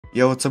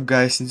Yo, what's up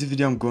guys? In this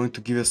video I'm going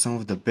to give you some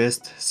of the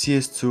best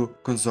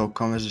CS2 console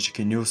commands that you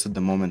can use at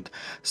the moment.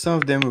 Some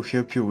of them will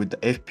help you with the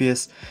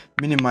FPS,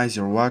 minimize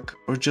your lag,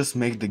 or just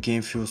make the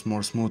game feels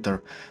more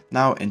smoother.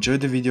 Now enjoy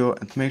the video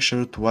and make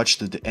sure to watch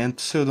to the end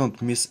so you don't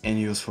miss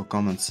any useful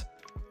comments.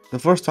 The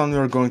first one we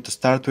are going to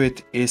start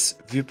with is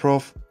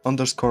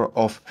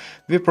vprof_off.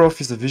 vprof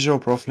is a visual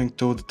profiling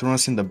tool that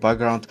runs in the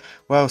background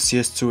while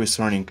CS2 is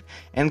running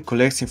and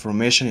collects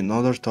information in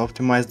order to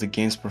optimize the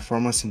game's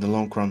performance in the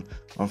long run.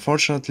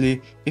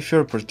 Unfortunately, if you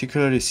are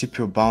particularly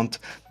CPU bound,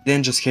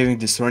 then just having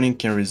this running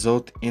can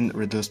result in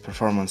reduced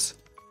performance.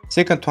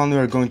 Second one we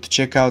are going to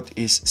check out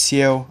is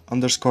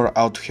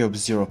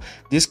cl_autohelp0.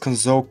 This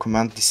console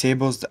command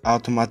disables the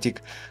automatic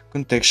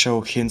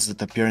contextual hints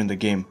that appear in the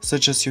game,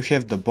 such as you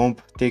have the bomb,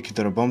 take you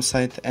to the bomb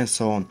site, and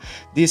so on.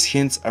 These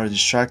hints are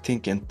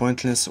distracting and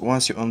pointless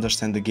once you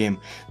understand the game.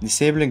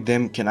 Disabling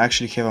them can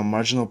actually have a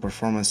marginal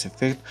performance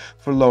effect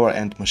for lower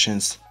end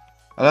machines.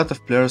 A lot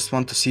of players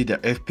want to see their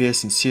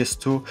FPS in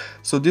CS2,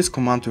 so this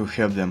command will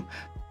help them.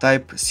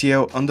 Type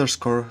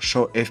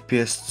cl_show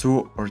FPS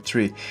 2 or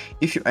 3.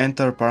 If you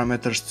enter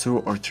parameters 2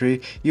 or 3,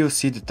 you will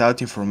see the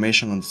tout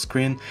information on the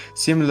screen,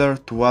 similar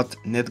to what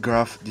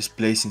netgraph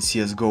displays in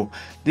CSGO.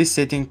 This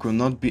setting will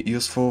not be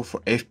useful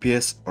for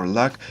FPS or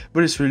lag,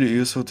 but it's really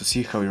useful to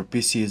see how your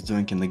PC is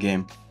doing in the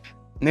game.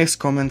 Next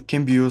comment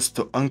can be used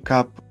to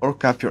uncap or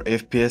cap your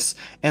FPS,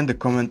 and the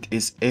comment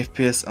is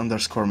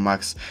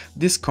FPS_max.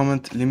 This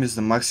comment limits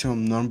the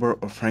maximum number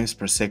of frames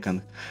per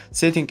second.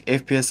 Setting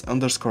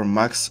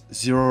FPS_max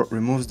 0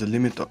 removes the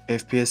limit of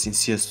FPS in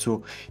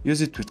CS2.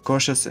 Use it with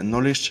cautious and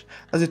knowledge,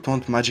 as it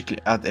won't magically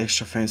add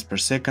extra frames per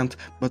second,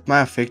 but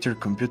might affect your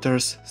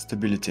computer's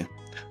stability.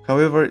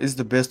 However, it's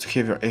the best to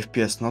have your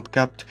FPS not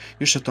capped.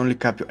 You should only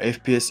cap your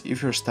FPS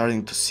if you're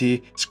starting to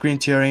see screen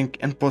tearing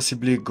and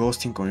possibly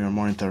ghosting on your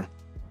monitor.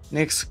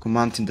 Next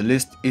command in the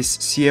list is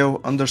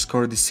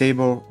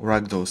cl_disable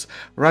ragdolls.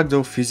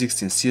 Ragdoll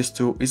physics in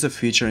CS2 is a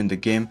feature in the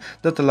game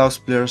that allows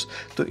players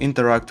to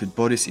interact with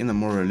bodies in a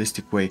more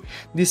realistic way.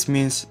 This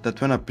means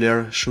that when a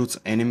player shoots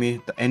an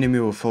enemy, the enemy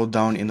will fall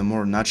down in a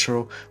more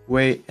natural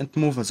way and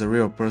move as a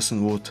real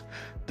person would.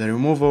 The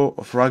removal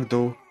of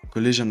ragdoll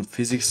collision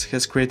physics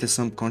has created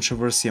some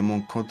controversy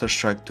among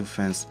Counter-Strike 2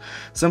 fans.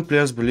 Some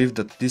players believe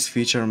that this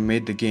feature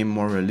made the game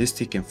more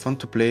realistic and fun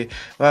to play,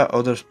 while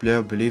other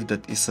players believe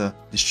that it's a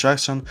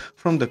distraction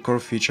from the core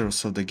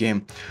features of the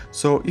game.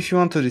 So if you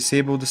want to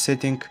disable the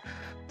setting,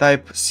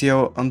 type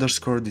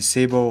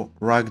cl_disable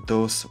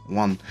ragdolls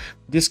 1.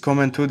 This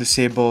comment will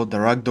disable the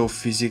ragdoll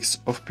physics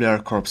of player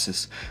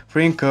corpses,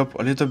 freeing up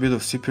a little bit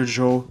of CPU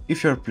draw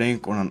if you are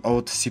playing on an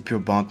old CPU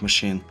bound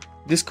machine.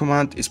 This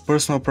command is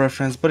personal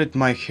preference, but it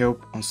might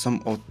help on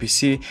some old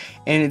PC,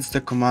 and it's the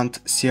command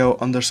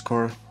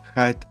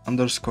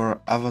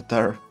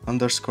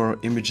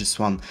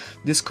cl_hide_avatar_images1.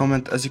 This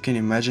command, as you can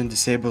imagine,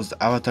 disables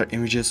the avatar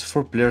images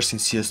for players in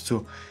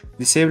CS2.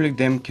 Disabling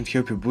them can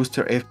help you boost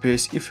your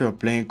FPS if you are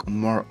playing on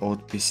more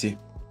old PC.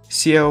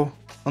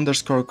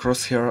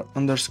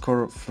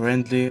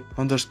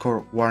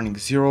 cl_crosshair_friendly_warning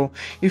 0.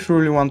 If you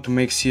really want to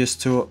make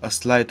CS2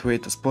 as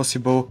lightweight as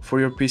possible for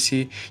your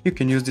PC, you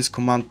can use this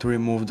command to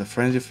remove the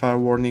friendly fire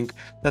warning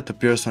that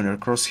appears on your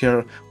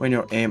crosshair when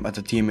you aim at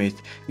a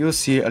teammate. You'll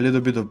see a little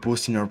bit of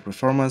boost in your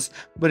performance,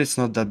 but it's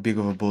not that big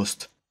of a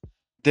boost.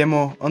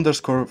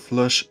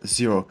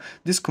 Demo_flush0.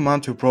 This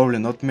command will probably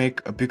not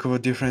make a big of a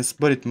difference,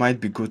 but it might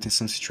be good in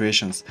some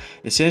situations.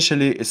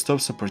 Essentially, it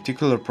stops a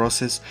particular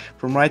process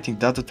from writing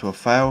data to a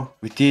file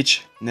with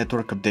each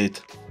network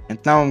update. And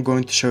now I'm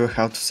going to show you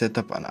how to set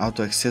up an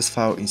auto access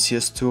file in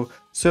CS2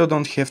 so you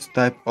don't have to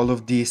type all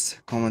of these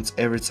commands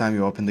every time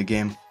you open the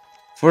game.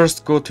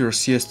 First, go to your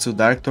CS2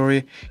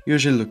 directory,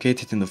 usually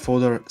located in the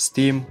folder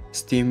Steam,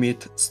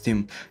 Steamit,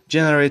 Steam.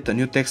 Generate a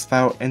new text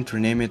file and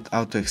rename it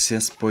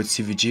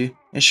autoaccess.cvg.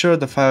 Ensure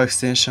the file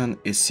extension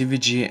is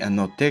CVG and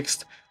not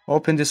text.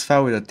 Open this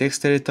file with a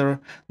text editor.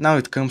 Now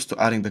it comes to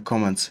adding the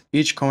comments.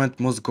 Each comment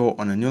must go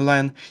on a new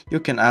line.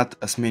 You can add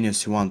as many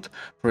as you want.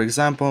 For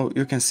example,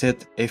 you can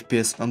set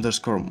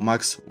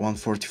FPS_max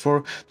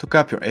 144 to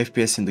cap your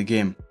FPS in the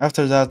game.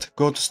 After that,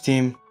 go to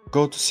Steam,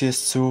 go to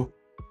CS2,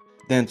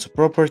 then to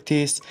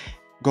properties,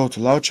 go to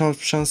launch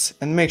options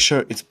and make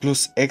sure it's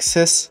plus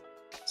access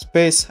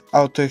space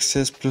auto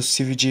access plus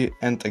CVG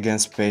and again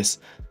space.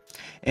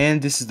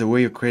 And this is the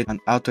way you create an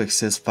auto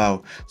access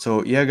file.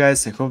 So yeah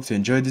guys, I hope you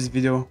enjoyed this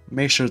video.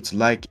 Make sure to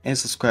like and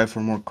subscribe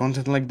for more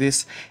content like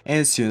this,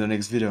 and see you in the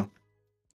next video.